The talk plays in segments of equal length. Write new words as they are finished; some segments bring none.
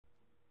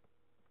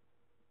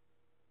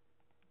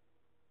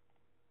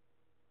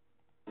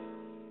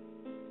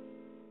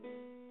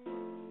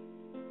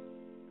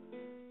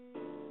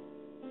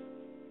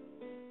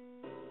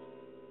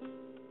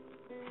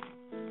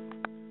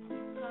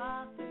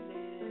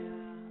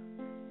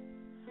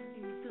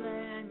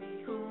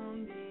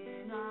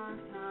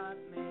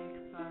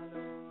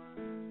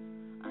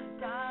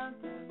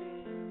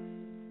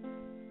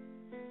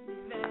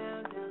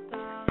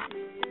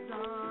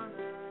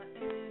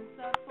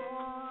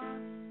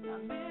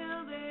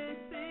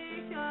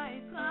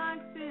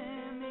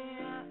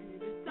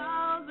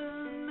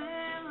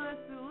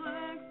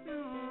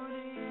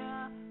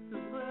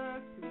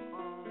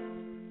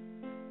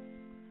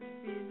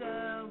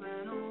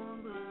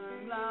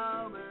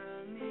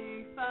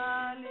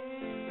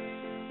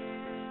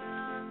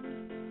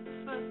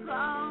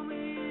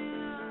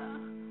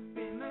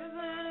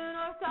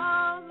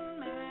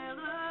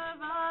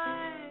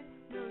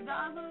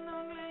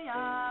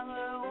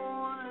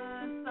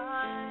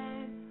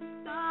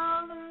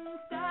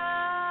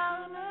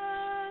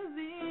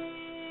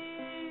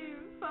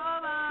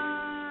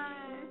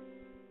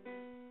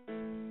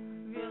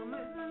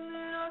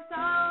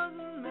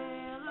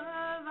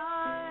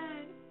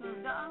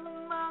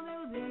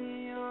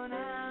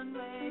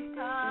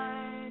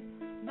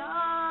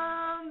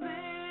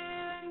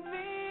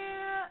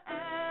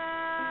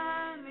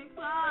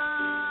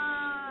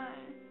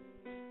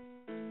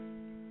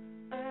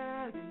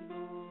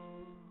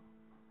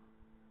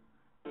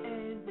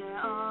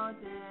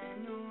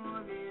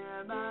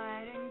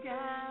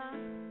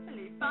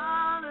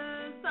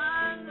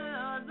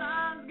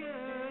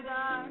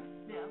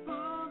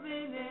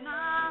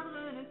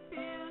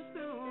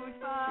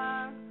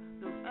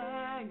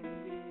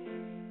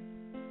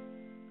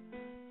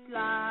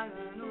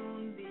schlagen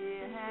und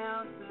die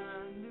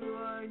Herzen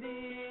durch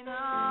die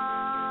Nacht.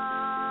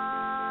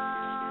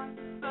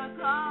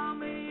 Vertrau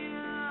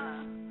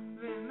mir,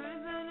 wir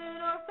müssen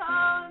durch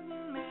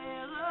 1000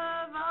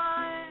 Meere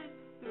weit,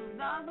 durch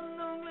 1000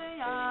 dunkle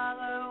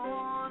Jahre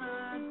ohne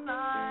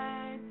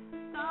Zeit,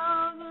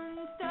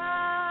 1000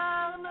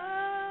 Sterne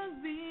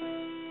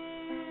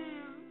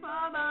ziehen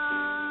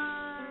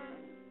vorbei.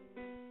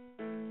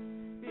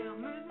 Wir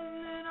müssen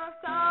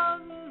durch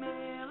 1000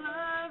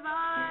 Meere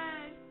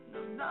weit,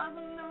 durch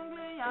 1000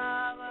 dunkle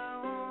Jahre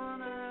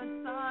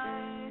ohne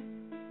Zeit,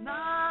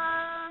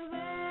 dann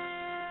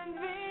sind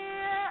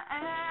wir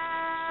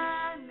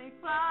endlich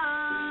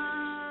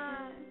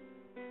frei.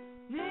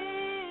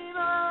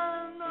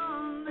 Niemand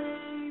und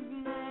nichts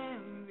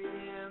nehmen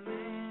wir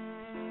mit.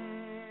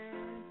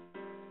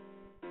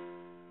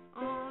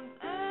 Und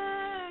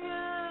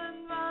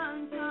irgendwann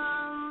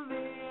schauen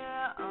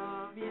wir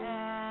auf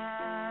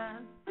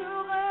jetzt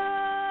zurück.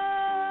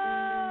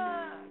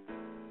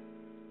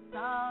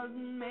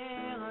 1000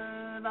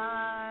 Meere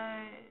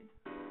weit,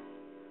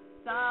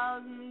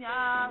 1000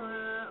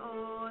 Jahre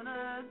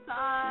ohne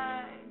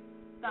Zeit,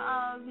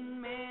 1000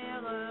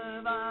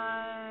 Meere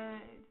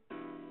weit,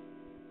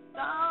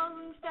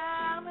 1000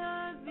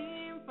 Sterne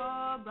ziehen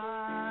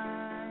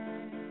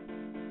vorbei,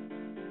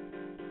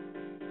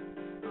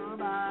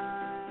 vorbei.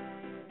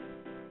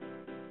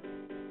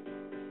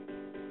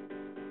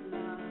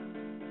 Lass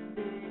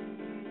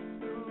dich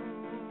zu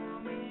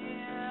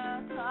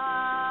mir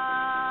treiben,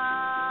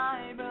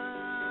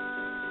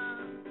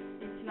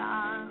 ich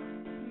lass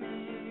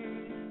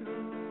mich zu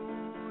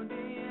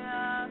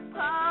dir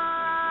treiben.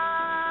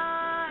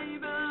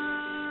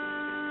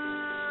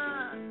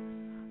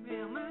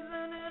 Wir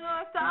müssen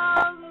durch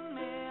 1000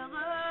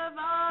 Meere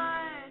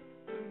weit,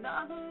 durch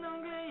 1000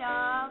 dunkle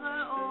Jahre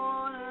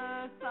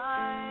ohne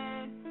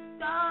Zeit,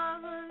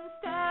 1000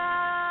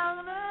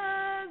 Sterne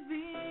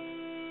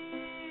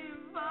ziehen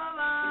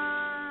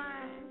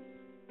vorbei.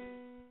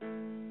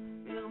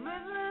 Wir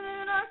müssen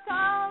durch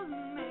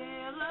 1000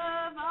 Meere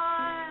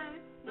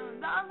weit, nur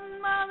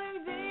 1000 Mal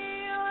durch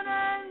die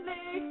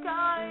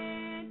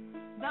Unendlichkeit,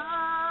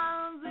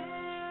 dann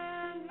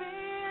sind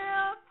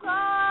wir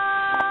frei.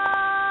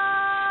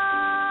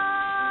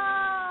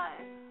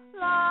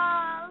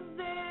 Lass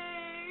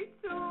dich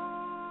zu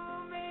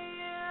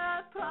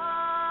mir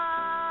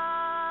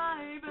treiben,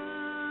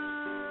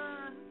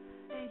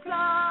 ich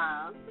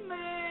lass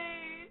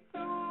mich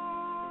zu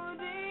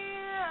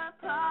dir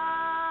treiben.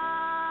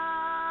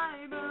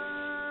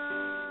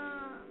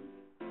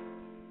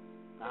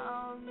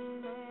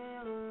 1000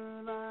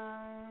 Meere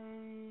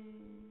weit.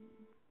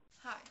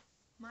 Hi,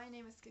 my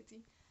name is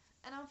Kitty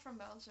and I'm from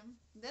Belgium.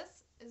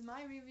 This is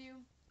my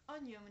review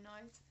on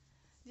Humanoid.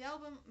 The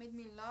album made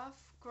me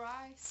laugh,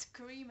 cry,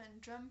 scream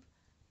and jump.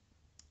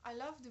 I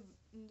love the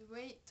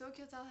way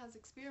Tokio Hotel has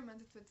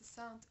experimented with the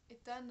sound.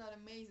 It turned out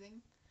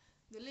amazing.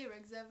 The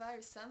lyrics are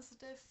very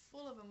sensitive,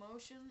 full of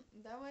emotion.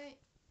 That way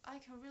I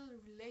can really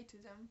relate to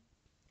them.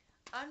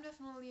 I'm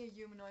definitely a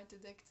Humanoid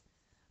addict.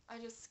 I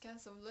just can't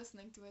stop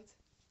listening to it.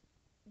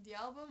 The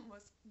album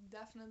was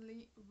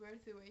definitely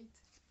worth the wait.